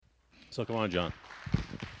So come on, John.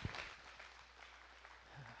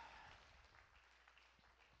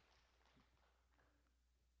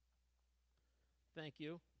 Thank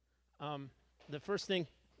you. The first thing,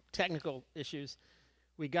 technical issues.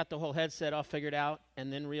 We got the whole headset all figured out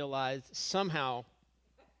and then realized somehow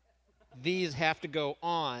these have to go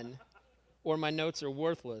on or my notes are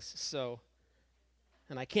worthless. So,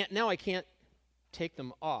 and I can't take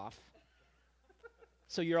them off.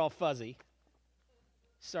 So you're all fuzzy.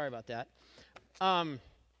 Sorry about that.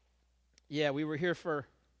 Yeah, we were here for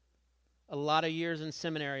a lot of years in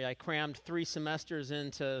seminary. I crammed 3 semesters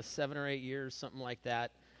into 7 or 8 years, something like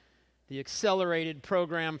that. The accelerated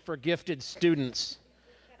program for gifted students,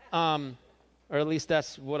 or at least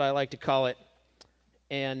that's what I like to call it.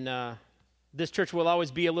 And this church will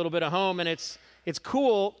always be a little bit of home, and it's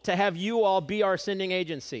cool to have you all be our sending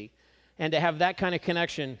agency and to have that kind of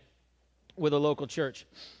connection with a local church.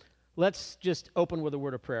 Let's just open with a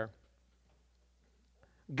word of prayer.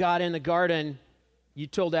 God, in the garden, you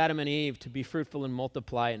told Adam and Eve to be fruitful and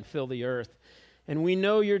multiply and fill the earth. And we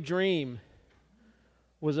know your dream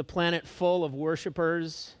was a planet full of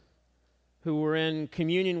worshipers who were in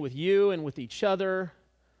communion with you and with each other,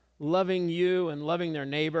 loving you and loving their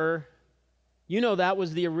neighbor. You know that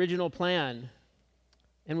was the original plan,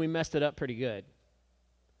 and we messed it up pretty good.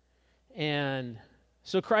 And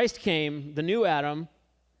so Christ came, the new Adam,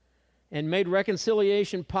 and made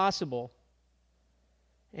reconciliation possible.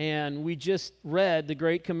 And we just read the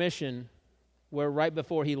Great Commission where right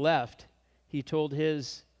before he left, he told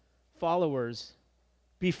his followers,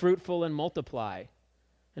 be fruitful and multiply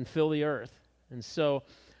and fill the earth. And so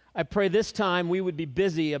I pray this time we would be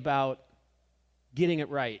busy about getting it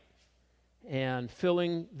right and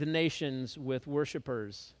filling the nations with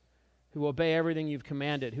worshipers who obey everything you've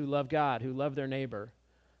commanded, who love God, who love their neighbor.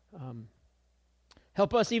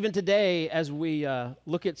 Help us even today as we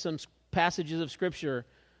look at some passages of Scripture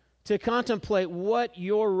to contemplate what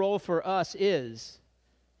your role for us is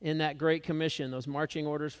in that Great Commission, those marching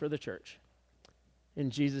orders for the church. In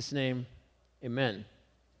Jesus' name, amen.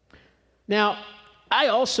 Now, I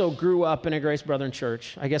also grew up in a Grace Brethren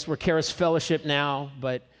church. I guess we're Charis Fellowship now,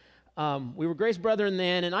 but we were Grace Brethren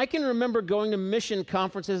then, and I can remember going to mission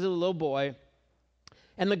conferences as a little boy,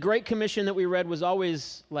 and the Great Commission that we read was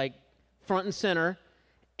always like front and center,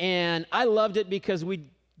 and I loved it because we'd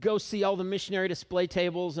go see all the missionary display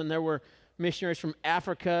tables, and there were missionaries from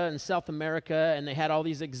Africa and South America, and they had all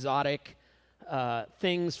these exotic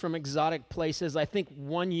things from exotic places. I think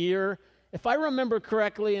one year, if I remember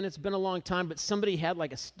correctly, and it's been a long time, but somebody had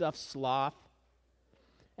like a stuffed sloth,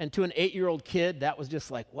 and to an 8-year-old kid, that was just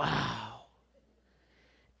like, wow.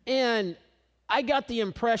 And I got the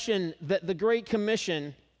impression that the Great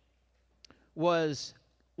Commission was,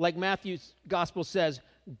 like Matthew's gospel says,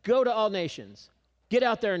 go to all nations. Get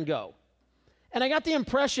out there and go. And I got the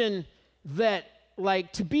impression that,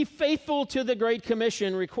 like, to be faithful to the Great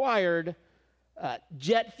Commission required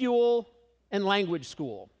jet fuel and language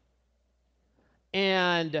school.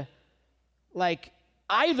 And, like,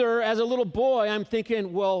 either as a little boy, I'm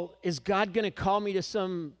thinking, well, is God going to call me to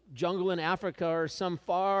some jungle in Africa or some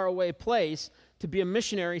faraway place to be a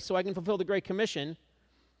missionary so I can fulfill the Great Commission?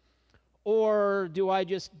 Or do I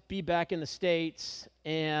just be back in the States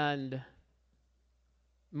and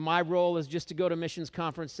my role is just to go to missions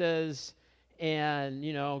conferences and,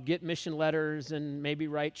 you know, get mission letters and maybe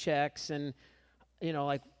write checks and, you know,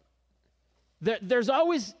 like, there's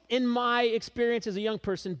always, in my experience as a young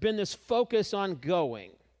person, been this focus on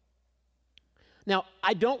going. Now,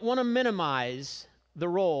 I don't want to minimize the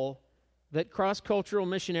role that cross-cultural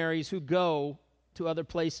missionaries who go to other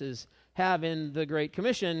places have in the Great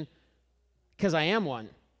Commission, because I am one.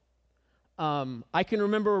 I can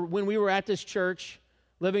remember when we were at this church,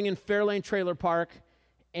 living in Fairlane Trailer Park,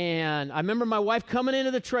 and I remember my wife coming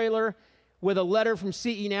into the trailer with a letter from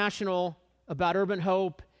CE National about Urban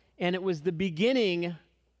Hope, and it was the beginning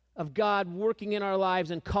of God working in our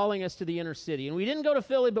lives and calling us to the inner city. And we didn't go to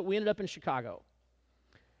Philly, but we ended up in Chicago.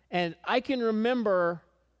 And I can remember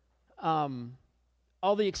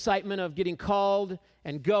all the excitement of getting called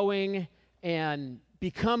and going and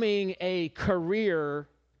becoming a career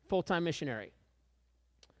full-time missionary.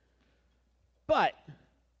 But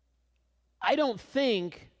I don't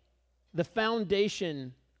think the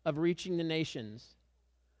foundation of reaching the nations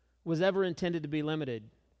was ever intended to be limited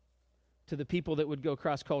to the people that would go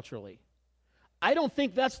cross-culturally. I don't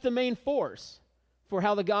think that's the main force for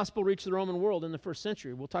how the gospel reached the Roman world in the first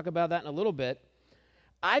century. We'll talk about that in a little bit.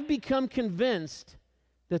 I've become convinced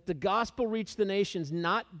that the gospel reached the nations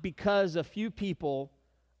not because a few people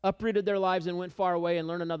uprooted their lives and went far away and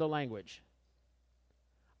learned another language.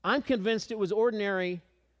 I'm convinced it was ordinary,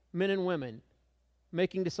 men and women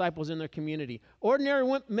making disciples in their community. Ordinary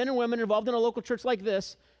men and women involved in a local church like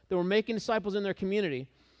this that were making disciples in their community.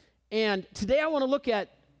 And today I want to look at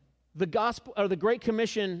the gospel, or the Great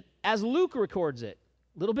Commission, as Luke records it.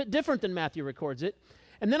 A little bit different than Matthew records it.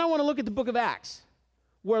 And then I want to look at the book of Acts,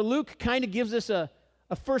 where Luke kind of gives us a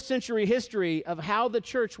first century history of how the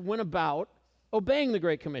church went about obeying the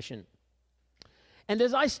Great Commission. And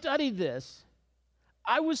as I studied this,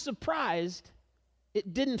 I was surprised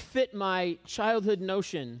it didn't fit my childhood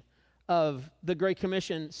notion of the Great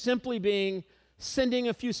Commission simply being sending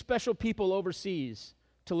a few special people overseas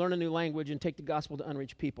to learn a new language and take the gospel to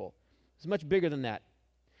unreached people. It's much bigger than that.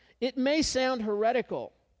 It may sound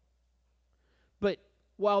heretical, but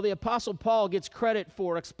while the Apostle Paul gets credit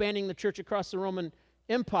for expanding the church across the Roman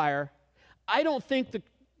Empire, I don't think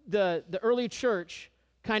the early church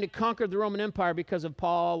kind of conquered the Roman Empire because of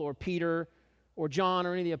Paul or Peter or John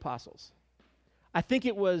or any of the apostles. I think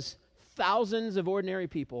it was thousands of ordinary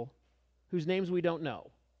people whose names we don't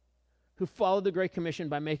know who followed the Great Commission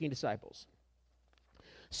by making disciples.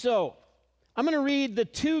 So, I'm going to read the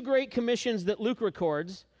two Great Commissions that Luke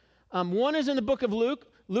records. One is in the book of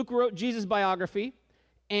Luke. Luke wrote Jesus' biography,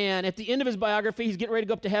 and at the end of his biography, he's getting ready to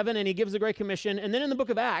go up to heaven, and he gives the Great Commission. And then in the book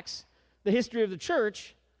of Acts, the history of the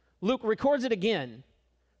church, Luke records it again,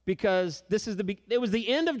 because it was the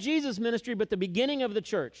end of Jesus' ministry, but the beginning of the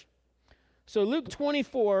church. So Luke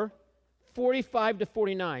 24, 45 to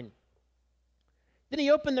 49. Then he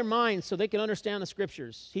opened their minds so they could understand the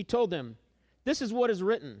scriptures. He told them, "This is what is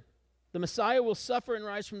written. The Messiah will suffer and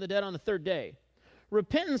rise from the dead on the third day.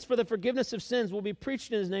 Repentance for the forgiveness of sins will be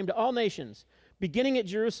preached in his name to all nations, beginning at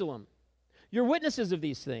Jerusalem. You're witnesses of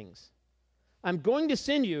these things. I'm going to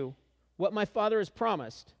send you what my Father has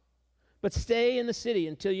promised, but stay in the city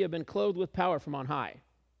until you have been clothed with power from on high."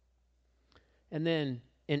 And then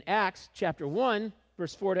in Acts chapter 1,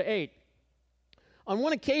 verse 4 to 8, on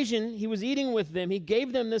one occasion he was eating with them. He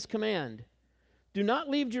gave them this command: "Do not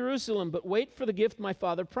leave Jerusalem, but wait for the gift my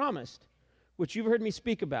Father promised, which you've heard me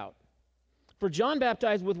speak about. For John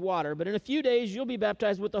baptized with water, but in a few days you'll be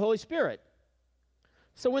baptized with the Holy Spirit."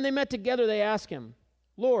 So when they met together, they asked him,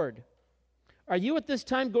 "Lord, are you at this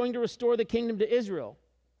time going to restore the kingdom to Israel?"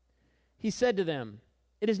 He said to them,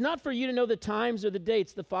 "It is not for you to know the times or the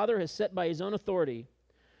dates the Father has set by his own authority,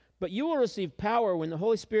 but you will receive power when the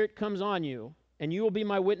Holy Spirit comes on you, and you will be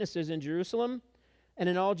my witnesses in Jerusalem and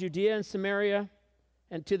in all Judea and Samaria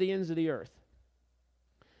and to the ends of the earth."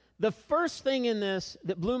 The first thing in this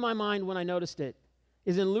that blew my mind when I noticed it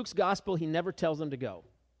is in Luke's gospel, he never tells them to go.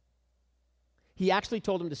 He actually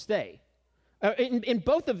told them to stay. In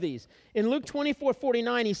both of these, in Luke 24,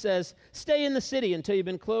 49, he says, "Stay in the city until you've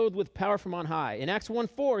been clothed with power from on high." In Acts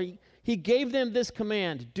 1:4, he gave them this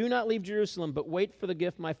command: "Do not leave Jerusalem, but wait for the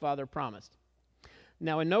gift my Father promised."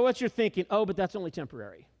 Now, I know what you're thinking. Oh, but that's only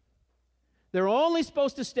temporary. They're only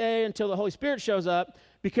supposed to stay until the Holy Spirit shows up,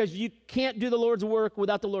 because you can't do the Lord's work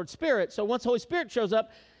without the Lord's Spirit. So once the Holy Spirit shows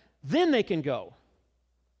up, then they can go.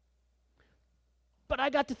 But I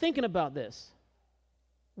got to thinking about this.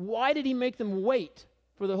 Why did he make them wait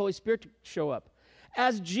for the Holy Spirit to show up?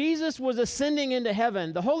 As Jesus was ascending into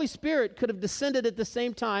heaven, the Holy Spirit could have descended at the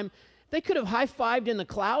same time. They could have high-fived in the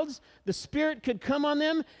clouds. The Spirit could come on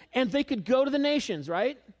them, and they could go to the nations,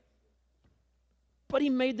 right? But he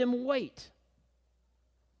made them wait.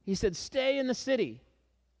 He said, "Stay in the city."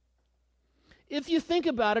 If you think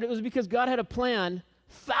about it, it was because God had a plan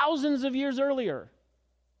thousands of years earlier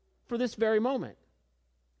for this very moment.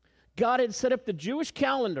 God had set up the Jewish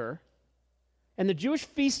calendar and the Jewish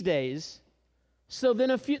feast days so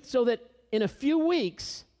that in a few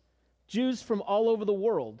weeks, Jews from all over the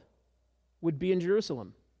world would be in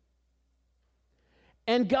Jerusalem.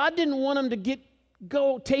 And God didn't want them to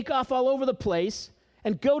go take off all over the place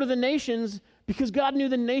and go to the nations, because God knew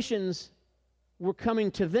the nations were coming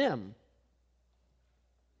to them.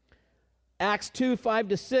 Acts 2, 5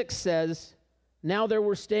 to 6 says, "Now there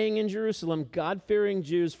were staying in Jerusalem God-fearing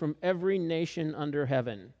Jews from every nation under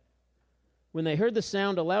heaven. When they heard the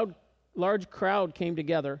sound, a large crowd came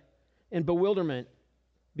together in bewilderment,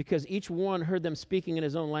 because each one heard them speaking in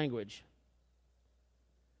his own language."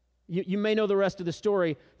 You may know the rest of the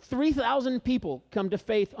story. 3,000 people come to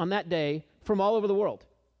faith on that day from all over the world.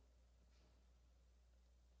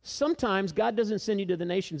 Sometimes God doesn't send you to the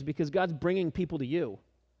nations because God's bringing people to you.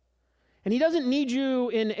 And he doesn't need you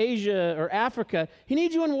in Asia or Africa. He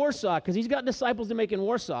needs you in Warsaw, because he's got disciples to make in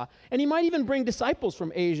Warsaw. And he might even bring disciples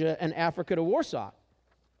from Asia and Africa to Warsaw,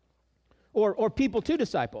 or people to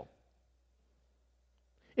disciple.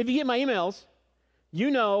 If you get my emails, you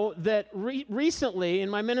know that recently in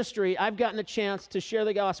my ministry, I've gotten a chance to share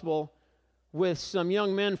the gospel with some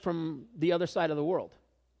young men from the other side of the world.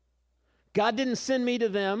 God didn't send me to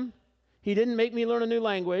them. He didn't make me learn a new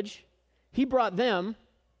language. He brought them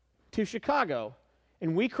to Chicago,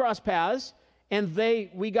 and we crossed paths, and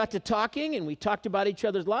we got to talking, and we talked about each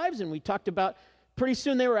other's lives, and we talked about, pretty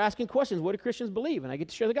soon they were asking questions, what do Christians believe? And I get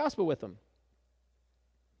to share the gospel with them.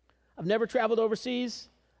 I've never traveled overseas.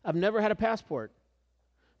 I've never had a passport.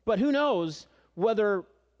 But who knows whether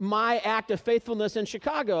my act of faithfulness in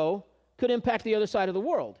Chicago could impact the other side of the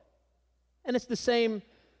world. And it's the same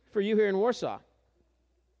for you here in Warsaw.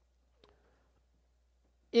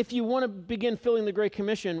 If you want to begin filling the Great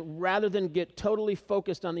Commission, rather than get totally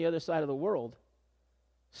focused on the other side of the world,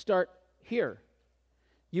 start here.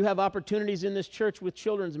 You have opportunities in this church with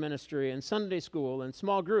children's ministry and Sunday school and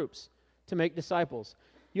small groups to make disciples.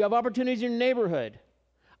 You have opportunities in your neighborhood.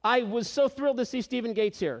 I was so thrilled to see Stephen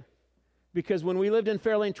Gates here, because when we lived in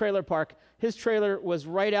Fairlane Trailer Park, his trailer was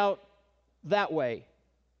right out that way.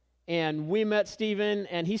 And we met Stephen,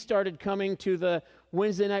 and he started coming to the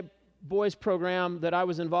Wednesday night boys program that I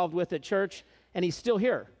was involved with at church, and he's still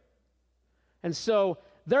here. And so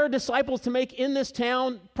there are disciples to make in this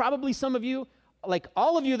town. Probably some of you, like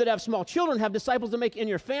all of you that have small children, have disciples to make in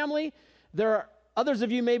your family. There are others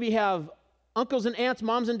of you maybe have uncles and aunts,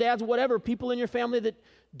 moms and dads, whatever, people in your family that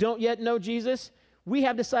don't yet know Jesus. We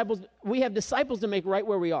have disciples to make right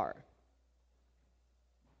where we are.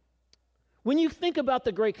 When you think about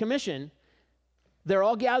the Great Commission, they're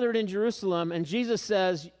all gathered in Jerusalem, and Jesus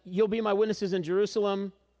says, you'll be my witnesses in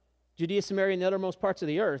Jerusalem, Judea, Samaria, and the uttermost parts of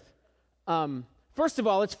the earth. First of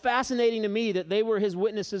all, it's fascinating to me that they were his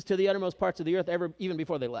witnesses to the uttermost parts of the earth even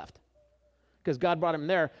before they left, because God brought them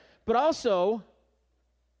there. But also,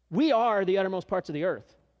 we are the uttermost parts of the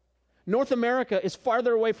earth. North America is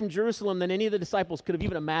farther away from Jerusalem than any of the disciples could have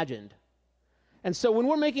even imagined. And so when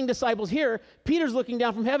we're making disciples here, Peter's looking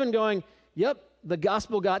down from heaven going, yep, the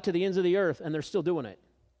gospel got to the ends of the earth, and they're still doing it.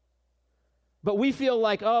 But we feel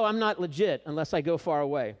like, oh, I'm not legit unless I go far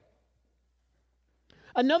away.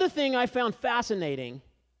 Another thing I found fascinating,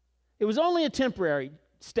 it was only a temporary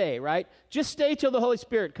stay, right? Just stay till the Holy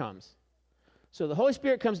Spirit comes. So the Holy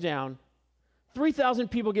Spirit comes down, 3,000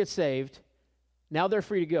 people get saved. Now they're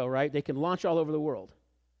free to go, right? They can launch all over the world.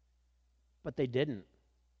 But they didn't.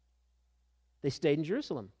 They stayed in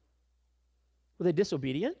Jerusalem. Were they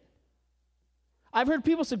disobedient? I've heard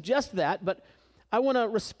people suggest that, but I want to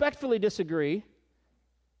respectfully disagree.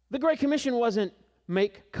 The Great Commission wasn't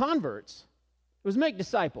make converts. It was make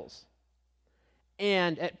disciples.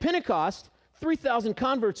 And at Pentecost, 3,000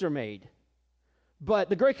 converts are made. But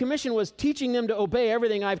the Great Commission was teaching them to obey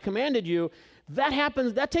everything I've commanded you.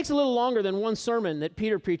 That takes a little longer than one sermon that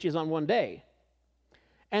Peter preaches on one day.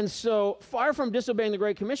 And so, far from disobeying the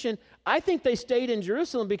Great Commission, I think they stayed in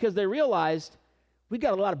Jerusalem because they realized, we've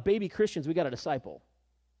got a lot of baby Christians we got to disciple.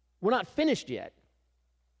 We're not finished yet.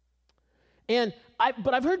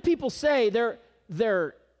 But I've heard people say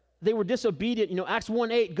they were disobedient. Acts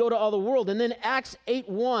 1:8, go to all the world. And then Acts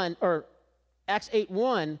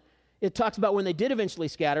 8:1, it talks about when they did eventually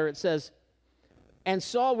scatter. It says, and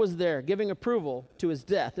Saul was there, giving approval to his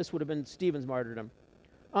death. This would have been Stephen's martyrdom.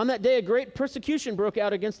 On that day, a great persecution broke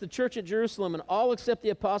out against the church at Jerusalem, and all except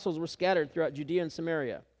the apostles were scattered throughout Judea and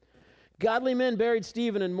Samaria. Godly men buried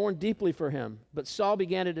Stephen and mourned deeply for him, but Saul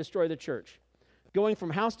began to destroy the church. Going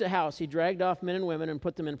from house to house, he dragged off men and women and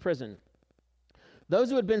put them in prison.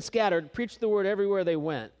 Those who had been scattered preached the word everywhere they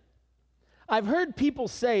went. I've heard people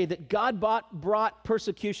say that God brought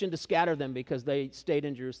persecution to scatter them because they stayed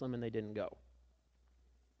in Jerusalem and they didn't go.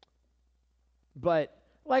 But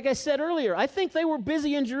like I said earlier, I think they were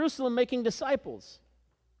busy in Jerusalem making disciples.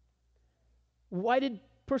 Why did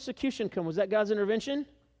persecution come? Was that God's intervention?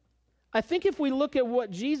 I think if we look at what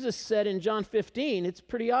Jesus said in John 15, it's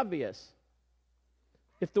pretty obvious.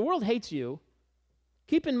 If the world hates you,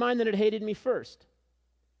 keep in mind that it hated me first.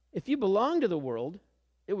 If you belong to the world,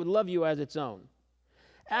 it would love you as its own.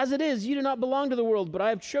 As it is, you do not belong to the world, but I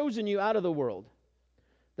have chosen you out of the world.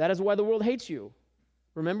 That is why the world hates you.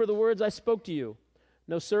 Remember the words I spoke to you.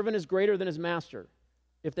 No servant is greater than his master.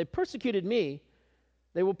 If they persecuted me,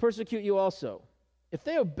 they will persecute you also. If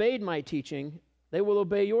they obeyed my teaching, they will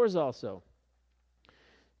obey yours also.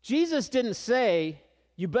 Jesus didn't say,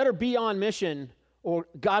 you better be on mission or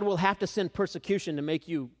God will have to send persecution to make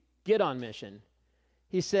you get on mission.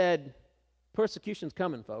 He said, persecution's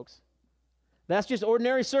coming, folks. That's just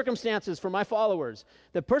ordinary circumstances for my followers.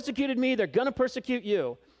 They persecuted me, they're going to persecute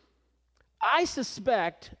you. I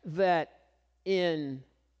suspect that in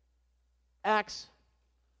Acts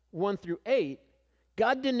 1-8,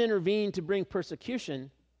 God didn't intervene to bring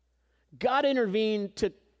persecution. God intervened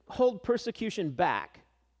to hold persecution back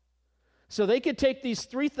So they could take these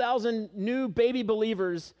 3,000 new baby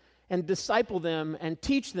believers and disciple them and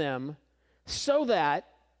teach them so that,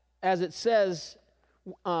 as it says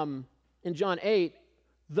in John 8,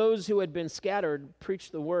 those who had been scattered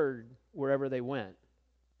preached the word wherever they went.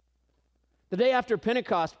 The day after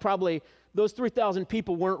Pentecost, probably those 3,000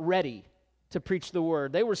 people weren't ready to preach the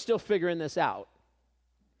word. They were still figuring this out.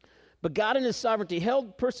 But God in his sovereignty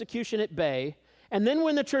held persecution at bay, and then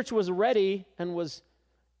when the church was ready and was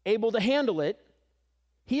able to handle it,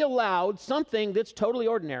 he allowed something that's totally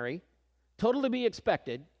ordinary, totally to be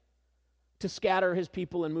expected, to scatter his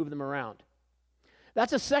people and move them around.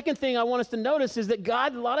 That's the second thing I want us to notice, is that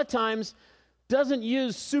God a lot of times doesn't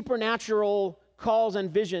use supernatural calls and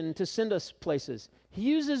vision to send us places. He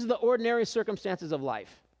uses the ordinary circumstances of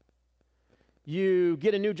life. You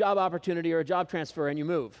get a new job opportunity or a job transfer and you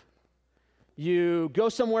move. You go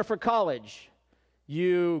somewhere for college.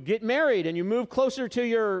 You get married and you move closer to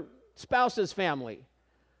your spouse's family.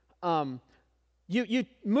 You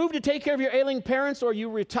move to take care of your ailing parents, or you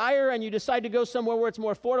retire and you decide to go somewhere where it's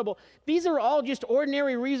more affordable. These are all just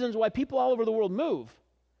ordinary reasons why people all over the world move.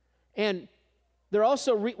 And there are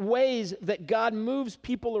also ways that God moves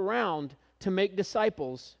people around to make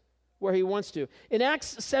disciples where he wants to. In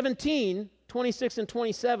Acts 17, 26 and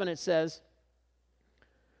 27, it says,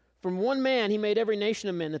 "From one man he made every nation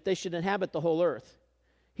of men, that they should inhabit the whole earth.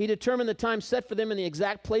 He determined the time set for them and the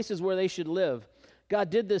exact places where they should live. God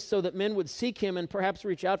did this so that men would seek him and perhaps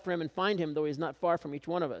reach out for him and find him, though he's not far from each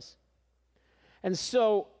one of us." And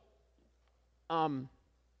so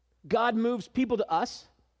God moves people to us,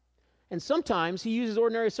 and sometimes he uses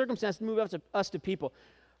ordinary circumstances to move us to people.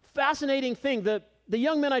 Fascinating thing, the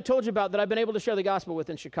young men I told you about that I've been able to share the gospel with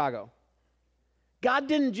in Chicago, God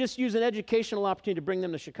didn't just use an educational opportunity to bring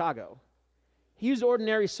them to Chicago. He used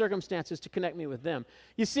ordinary circumstances to connect me with them.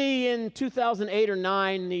 You see, in 2008 or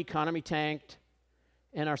 9, the economy tanked,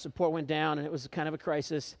 and our support went down, and it was kind of a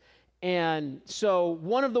crisis. And so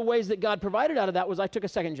one of the ways that God provided out of that was I took a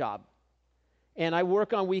second job. And I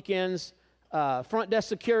work on weekends, front desk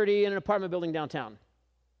security in an apartment building downtown.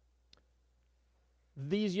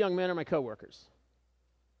 These young men are my coworkers.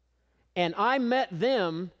 And I met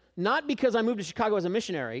them not because I moved to Chicago as a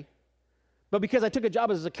missionary, but because I took a job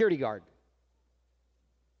as a security guard.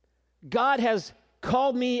 God has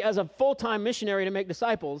called me as a full-time missionary to make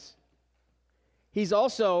disciples. He's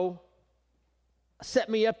also set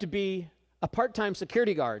me up to be a part-time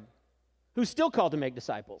security guard who's still called to make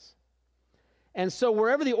disciples. And so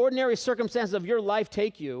wherever the ordinary circumstances of your life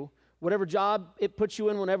take you, whatever job it puts you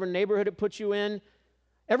in, whatever neighborhood it puts you in,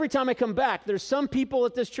 every time I come back, there's some people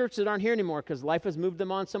at this church that aren't here anymore because life has moved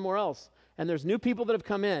them on somewhere else. And there's new people that have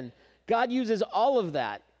come in. God uses all of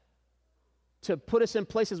that to put us in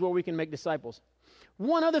places where we can make disciples.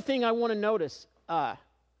 One other thing I want to notice,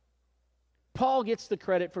 Paul gets the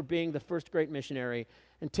credit for being the first great missionary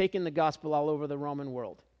and taking the gospel all over the Roman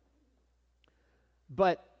world.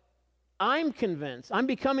 But I'm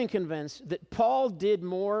becoming convinced that Paul did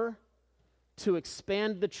more to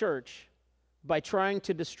expand the church by trying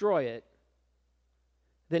to destroy it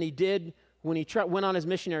than he did when he went on his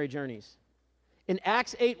missionary journeys. In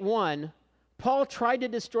Acts 8:1, Paul tried to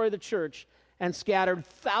destroy the church and scattered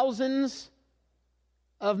thousands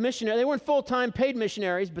of missionaries. They weren't full-time paid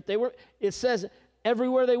missionaries, but it says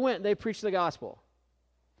everywhere they went, they preached the gospel.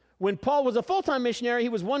 When Paul was a full-time missionary, he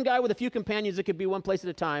was one guy with a few companions that could be one place at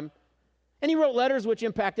a time. And he wrote letters which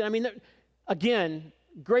impacted, again,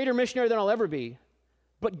 greater missionary than I'll ever be.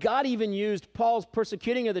 But God even used Paul's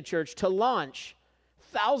persecuting of the church to launch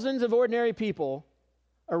thousands of ordinary people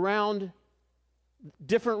around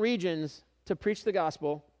different regions to preach the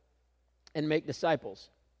gospel and make disciples.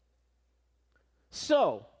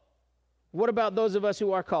 So, what about those of us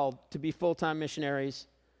who are called to be full-time missionaries,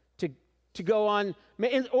 to go on,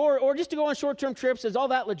 or just to go on short-term trips? Is all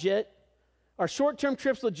that legit? Are short-term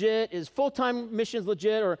trips legit? Is full-time missions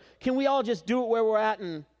legit? Or can we all just do it where we're at?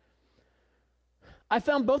 And I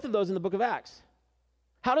found both of those in the book of Acts.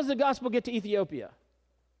 How does the gospel get to Ethiopia?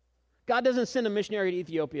 God doesn't send a missionary to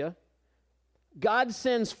Ethiopia. God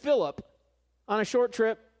sends Philip on a short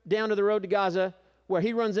trip down to the road to Gaza, where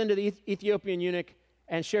he runs into the Ethiopian eunuch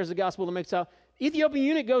and shares the gospel to make it out. Ethiopian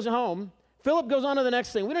eunuch goes home. Philip goes on to the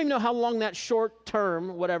next thing. We don't even know how long that short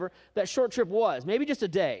term, whatever, that short trip was. Maybe just a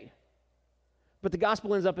day. But the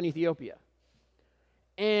gospel ends up in Ethiopia.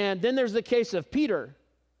 And then there's the case of Peter,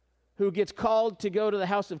 who gets called to go to the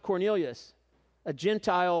house of Cornelius, a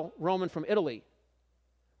Gentile Roman from Italy,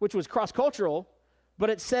 which was cross-cultural, but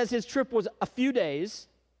it says his trip was a few days.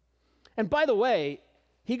 And by the way,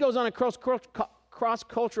 he goes on a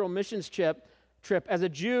cross-cultural missions trip as a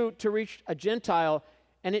Jew to reach a Gentile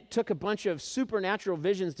and it took a bunch of supernatural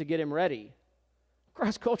visions to get him ready.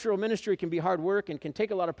 Cross-cultural ministry can be hard work and can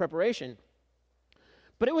take a lot of preparation.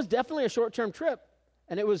 But it was definitely a short-term trip,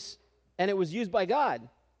 and it was used by God.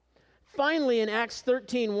 Finally, in Acts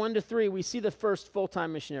 13, 1-3, we see the first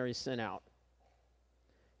full-time missionaries sent out.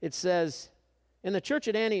 It says, in the church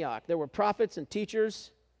at Antioch, there were prophets and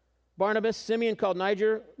teachers, Barnabas, Simeon called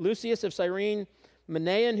Niger, Lucius of Cyrene,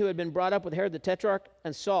 Manaen, who had been brought up with Herod the Tetrarch,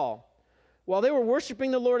 and Saul. While they were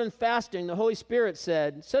worshiping the Lord and fasting, the Holy Spirit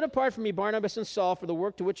said, set apart for me Barnabas and Saul for the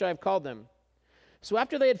work to which I have called them. So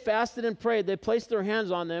after they had fasted and prayed, they placed their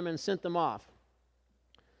hands on them and sent them off.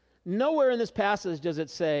 Nowhere in this passage does it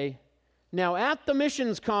say, now at the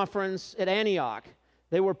missions conference at Antioch,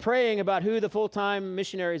 they were praying about who the full-time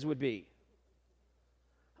missionaries would be.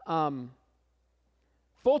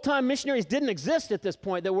 Full-time missionaries didn't exist at this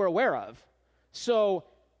point that we're aware of. So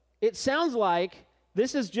it sounds like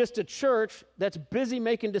this is just a church that's busy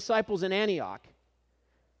making disciples in Antioch.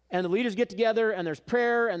 And the leaders get together, and there's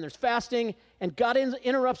prayer, and there's fasting, and God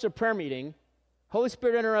interrupts a prayer meeting. Holy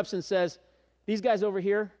Spirit interrupts and says, these guys over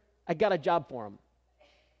here, I got a job for them.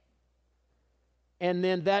 And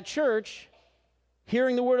then that church,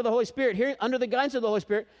 hearing the word of the Holy Spirit, under the guidance of the Holy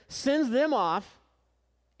Spirit, sends them off,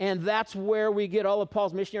 and that's where we get all of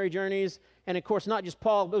Paul's missionary journeys. And of course, not just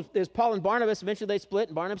Paul, there's Paul and Barnabas. Eventually they split,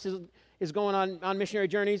 and Barnabas is going on missionary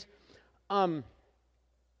journeys. But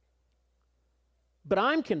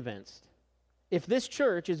I'm convinced if this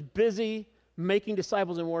church is busy making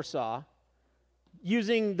disciples in Warsaw,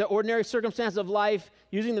 using the ordinary circumstances of life,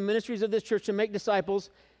 using the ministries of this church to make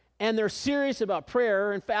disciples, and they're serious about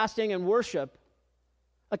prayer and fasting and worship,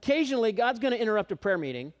 occasionally God's going to interrupt a prayer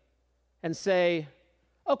meeting and say,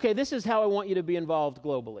 okay, this is how I want you to be involved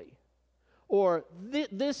globally. Or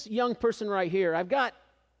this young person right here, I've got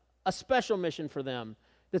a special mission for them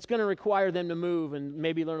that's going to require them to move and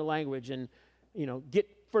maybe learn a language and, get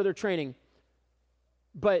further training.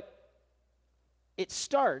 But it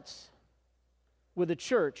starts with a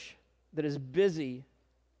church that is busy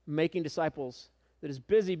making disciples, that is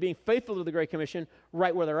busy being faithful to the Great Commission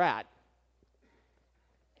right where they're at.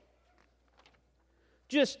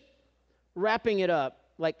 Just wrapping it up,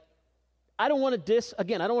 I don't want to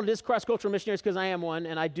diss cross-cultural missionaries because I am one,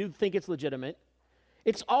 and I do think it's legitimate.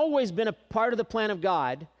 It's always been a part of the plan of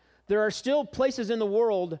God. There are still places in the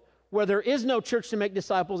world where there is no church to make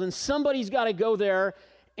disciples, and somebody's got to go there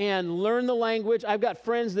and learn the language. I've got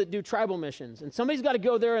friends that do tribal missions, and somebody's got to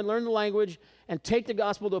go there and learn the language and take the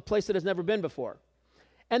gospel to a place that has never been before.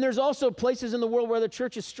 And there's also places in the world where the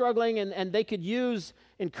church is struggling, and they could use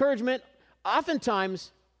encouragement.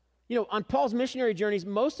 Oftentimes, on Paul's missionary journeys,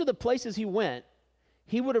 most of the places he went,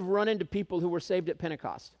 he would have run into people who were saved at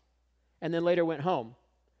Pentecost and then later went home.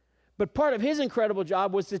 But part of his incredible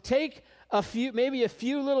job was to take maybe a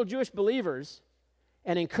few little Jewish believers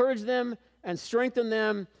and encourage them and strengthen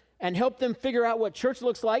them and help them figure out what church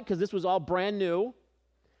looks like, because this was all brand new,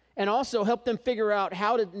 and also help them figure out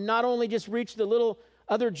how to not only just reach the little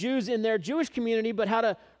other Jews in their Jewish community, but how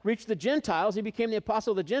to reach the Gentiles. He became the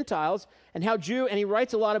apostle of the Gentiles, and he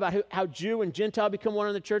writes a lot about how Jew and Gentile become one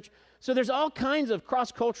in the church. So there's all kinds of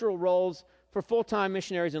cross-cultural roles for full-time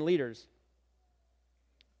missionaries and leaders.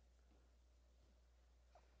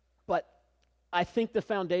 But I think the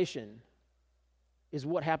foundation is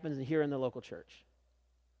what happens here in the local church.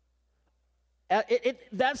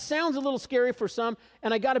 That sounds a little scary for some,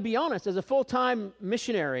 and I got to be honest, as a full-time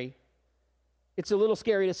missionary, it's a little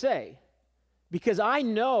scary to say, because I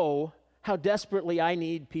know how desperately I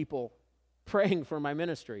need people praying for my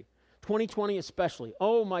ministry. 2020 especially.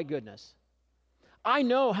 Oh my goodness. I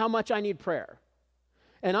know how much I need prayer.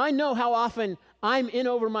 And I know how often I'm in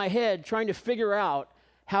over my head trying to figure out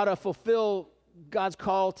how to fulfill God's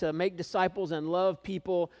call to make disciples and love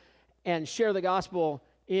people and share the gospel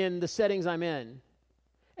in the settings I'm in.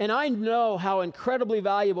 And I know how incredibly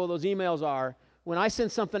valuable those emails are when I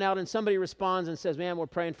send something out and somebody responds and says, man, we're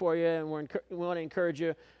praying for you and we want to encourage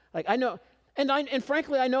you. I know, and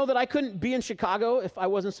frankly, I know that I couldn't be in Chicago if I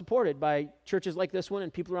wasn't supported by churches like this one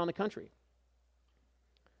and people around the country.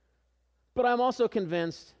 But I'm also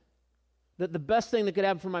convinced that the best thing that could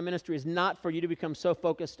happen for my ministry is not for you to become so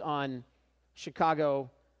focused on Chicago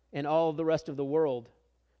and all of the rest of the world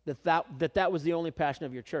that was the only passion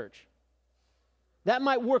of your church. That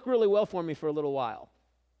might work really well for me for a little while.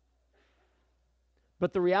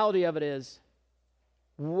 But the reality of it is,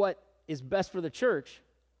 what is best for the church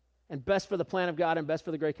and best for the plan of God and best for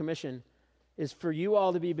the Great Commission is for you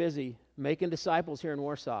all to be busy making disciples here in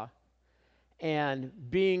Warsaw and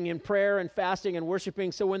being in prayer and fasting and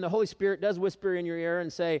worshiping. So when the Holy Spirit does whisper in your ear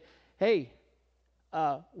and say, hey,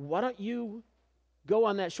 why don't you go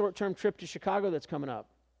on that short-term trip to Chicago that's coming up?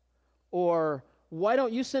 Or why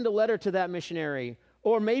don't you send a letter to that missionary?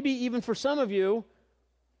 Or maybe even for some of you,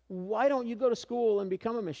 why don't you go to school and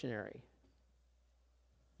become a missionary?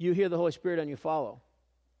 You hear the Holy Spirit and you follow.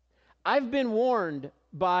 I've been warned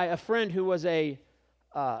by a friend who was an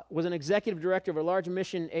executive director of a large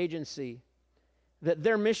mission agency that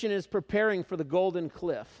their mission is preparing for the Golden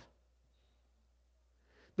Cliff.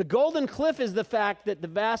 The Golden Cliff is the fact that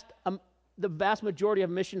the vast majority of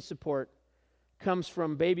mission support comes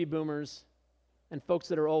from baby boomers and folks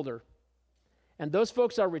that are older. And those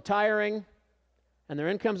folks are retiring, and their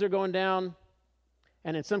incomes are going down,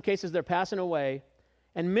 and in some cases they're passing away.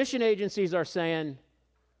 And mission agencies are saying,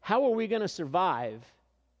 how are we going to survive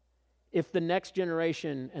if the next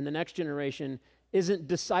generation and the next generation isn't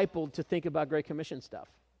discipled to think about Great Commission stuff?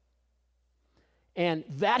 And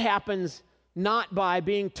that happens not by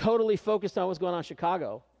being totally focused on what's going on in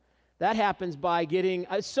Chicago. That happens by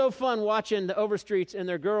it's so fun watching the Overstreets and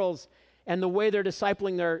their girls and the way they're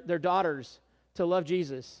discipling their daughters to love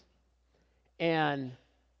Jesus. And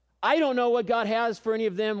I don't know what God has for any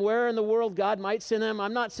of them, where in the world God might send them.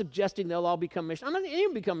 I'm not suggesting they'll all become missionaries. I'm not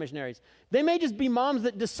even become missionaries. They may just be moms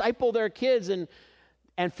that disciple their kids and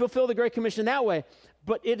fulfill the Great Commission that way.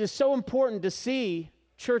 But it is so important to see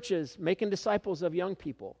churches making disciples of young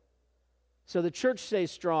people, so the church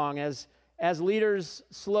stays strong as leaders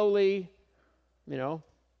slowly,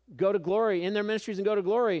 go to glory in their ministries and go to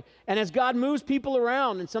glory. And as God moves people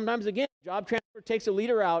around, and sometimes, again, job transfer takes a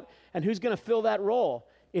leader out, and who's going to fill that role?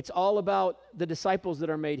 It's all about the disciples that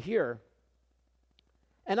are made here.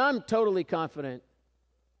 And I'm totally confident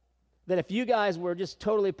that if you guys were just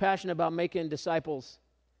totally passionate about making disciples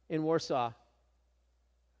in Warsaw,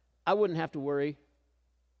 I wouldn't have to worry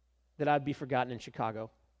that I'd be forgotten in Chicago.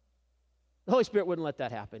 The Holy Spirit wouldn't let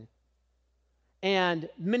that happen. And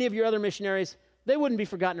many of your other missionaries, they wouldn't be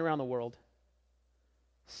forgotten around the world.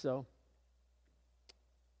 So,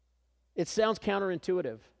 it sounds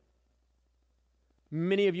counterintuitive.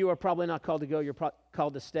 Many of you are probably not called to go, you're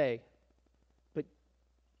called to stay. But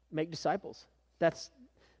make disciples.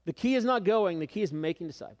 The key is not going, the key is making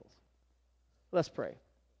disciples. Let's pray.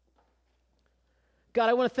 God,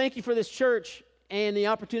 I want to thank you for this church and the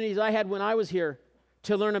opportunities I had when I was here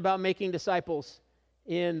to learn about making disciples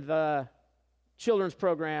in the children's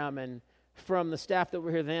program and from the staff that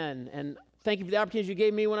were here then. And thank you for the opportunities you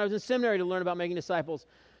gave me when I was in seminary to learn about making disciples.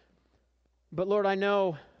 But Lord, I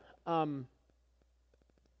know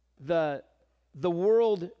the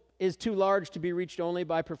world is too large to be reached only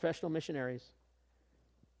by professional missionaries.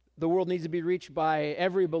 The world needs to be reached by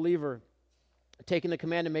every believer taking the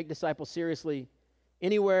command to make disciples seriously,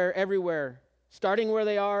 anywhere, everywhere, starting where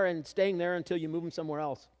they are and staying there until you move them somewhere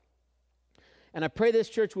else. And I pray this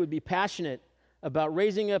church would be passionate about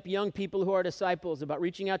raising up young people who are disciples, about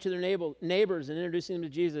reaching out to their neighbors and introducing them to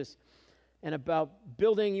Jesus, and about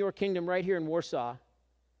building your kingdom right here in Warsaw.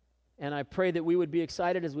 And I pray that we would be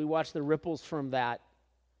excited as we watch the ripples from that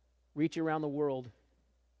reach around the world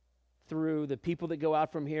through the people that go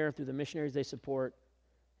out from here, through the missionaries they support,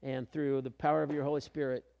 and through the power of your Holy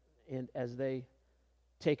Spirit and as they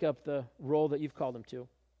take up the role that you've called them to.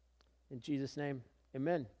 In Jesus' name,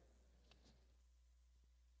 amen.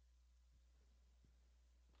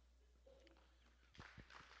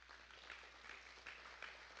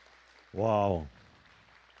 Wow.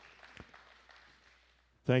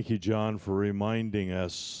 Thank you, John, for reminding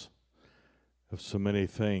us of so many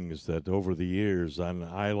things that over the years, and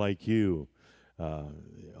I, like you,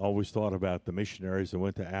 always thought about the missionaries that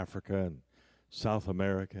went to Africa and South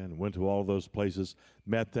America and went to all those places,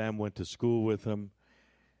 met them, went to school with them.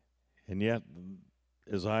 And yet,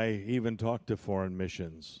 as I even talked to foreign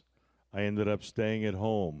missions, I ended up staying at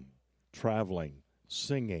home, traveling,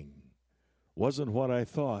 singing. Wasn't what I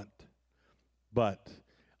thought. But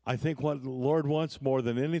I think what the Lord wants more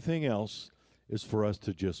than anything else is for us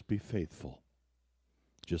to just be faithful.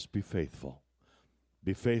 Just be faithful.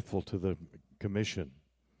 Be faithful to the commission,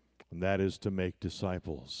 and that is to make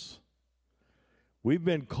disciples. We've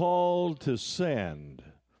been called to send.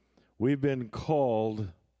 We've been called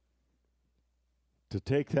to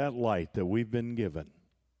take that light that we've been given,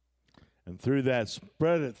 and through that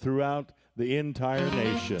spread it throughout the entire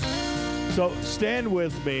nation. So stand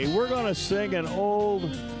with me. We're going to sing an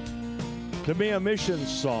old To Be a Mission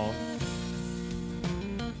song.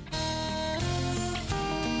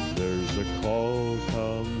 There's a call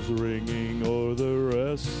comes ringing o'er the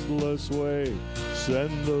restless way.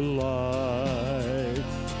 Send the light,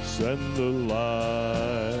 send the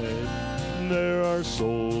light. There are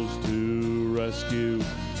souls to rescue,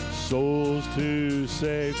 souls to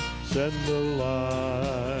save. Send the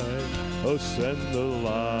light. oh, send the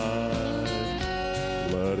light.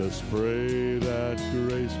 Let us pray that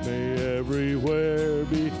grace may everywhere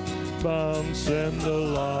be found. Send the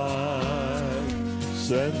light,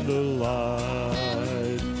 send the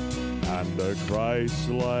light, and a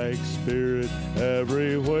Christ-like spirit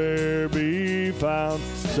everywhere be found.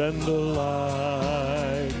 Send the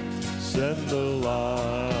light, send the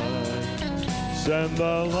light, send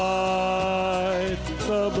the light,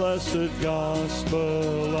 the blessed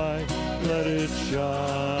gospel light. Let it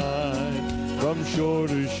shine from shore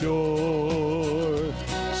to shore.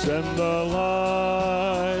 Send the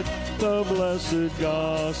light, the blessed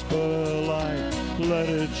gospel light. Let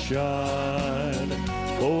it shine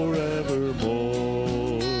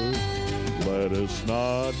forevermore. Let us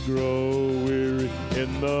not grow weary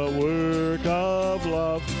in the work of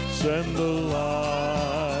love. Send the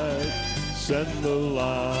light, send the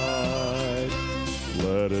light.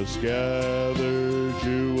 Let us gather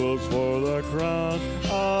jewels for the crown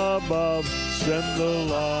above. Send the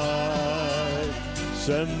light,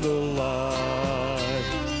 send the light,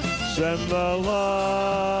 send the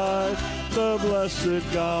light, the blessed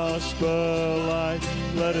gospel light.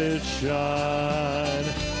 Let it shine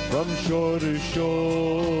from shore to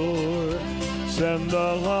shore. Send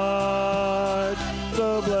the light,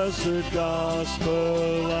 the blessed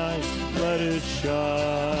gospel light. Let it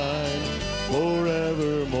shine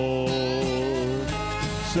forevermore.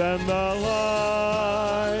 Send the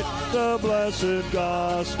light, the blessed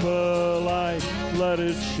gospel light. Let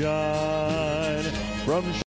it shine from